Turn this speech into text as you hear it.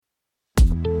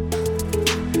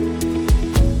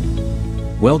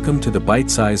Welcome to the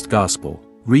Bite-Sized Gospel.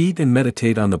 Read and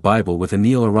meditate on the Bible with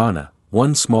Anil Arana,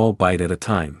 one small bite at a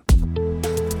time.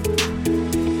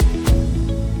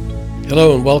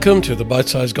 Hello and welcome to the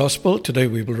Bite-Sized Gospel. Today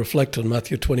we will reflect on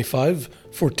Matthew 25,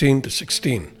 14 to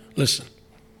 16. Listen.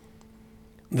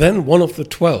 Then one of the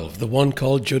 12, the one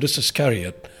called Judas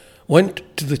Iscariot, went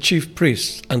to the chief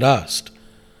priests and asked,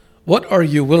 "What are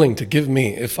you willing to give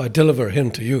me if I deliver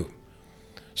him to you?"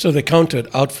 So they counted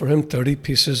out for him 30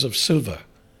 pieces of silver.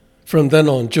 From then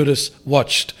on, Judas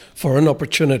watched for an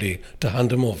opportunity to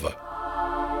hand him over.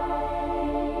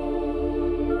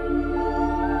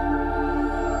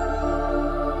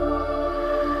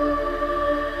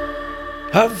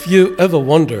 Have you ever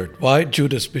wondered why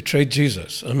Judas betrayed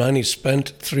Jesus, a man he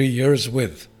spent 3 years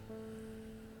with?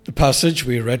 The passage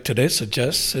we read today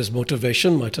suggests his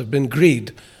motivation might have been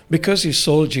greed because he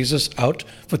sold Jesus out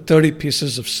for 30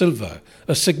 pieces of silver,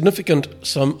 a significant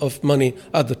sum of money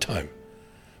at the time.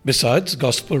 Besides,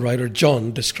 Gospel writer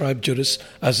John described Judas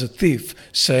as a thief,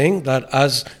 saying that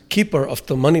as keeper of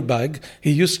the money bag,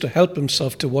 he used to help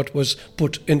himself to what was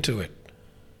put into it.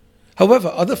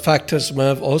 However, other factors may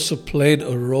have also played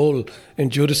a role in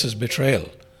Judas's betrayal.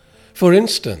 For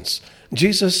instance,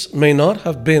 Jesus may not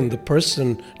have been the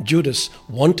person Judas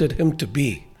wanted him to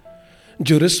be.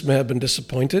 Judas may have been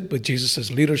disappointed with Jesus'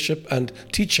 leadership and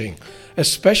teaching,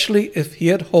 especially if he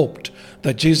had hoped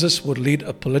that Jesus would lead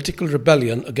a political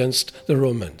rebellion against the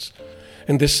Romans.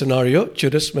 In this scenario,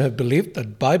 Judas may have believed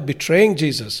that by betraying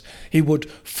Jesus, he would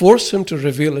force him to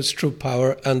reveal his true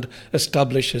power and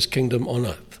establish his kingdom on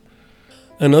earth.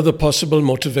 Another possible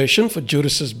motivation for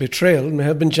Judas's betrayal may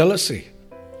have been jealousy.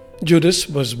 Judas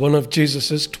was one of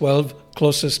Jesus' 12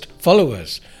 closest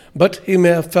followers, but he may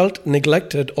have felt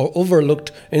neglected or overlooked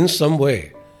in some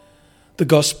way. The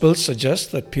Gospels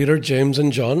suggest that Peter, James,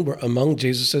 and John were among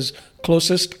Jesus'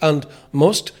 closest and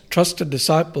most trusted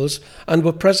disciples and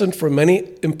were present for many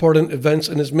important events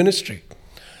in his ministry.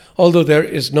 Although there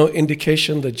is no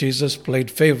indication that Jesus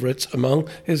played favorites among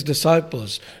his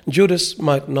disciples, Judas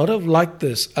might not have liked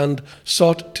this and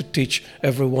sought to teach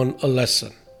everyone a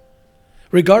lesson.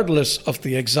 Regardless of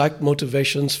the exact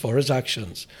motivations for his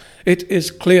actions, it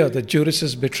is clear that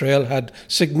Judas's betrayal had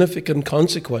significant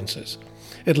consequences.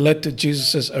 It led to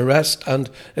Jesus' arrest and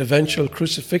eventual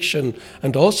crucifixion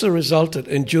and also resulted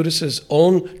in Judas's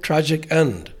own tragic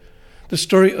end. The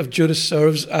story of Judas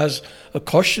serves as a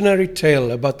cautionary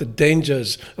tale about the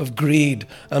dangers of greed,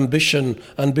 ambition,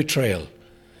 and betrayal.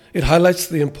 It highlights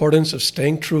the importance of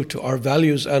staying true to our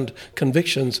values and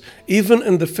convictions, even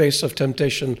in the face of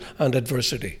temptation and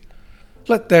adversity.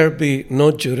 Let there be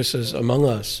no Judases among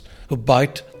us who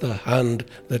bite the hand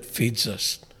that feeds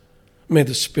us. May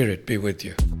the Spirit be with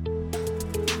you.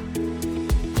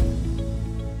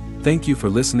 Thank you for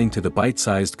listening to the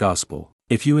Bite-Sized Gospel.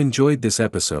 If you enjoyed this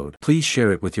episode, please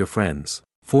share it with your friends.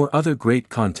 For other great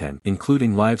content,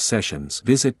 including live sessions,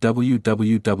 visit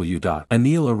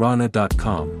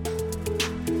www.anilarana.com.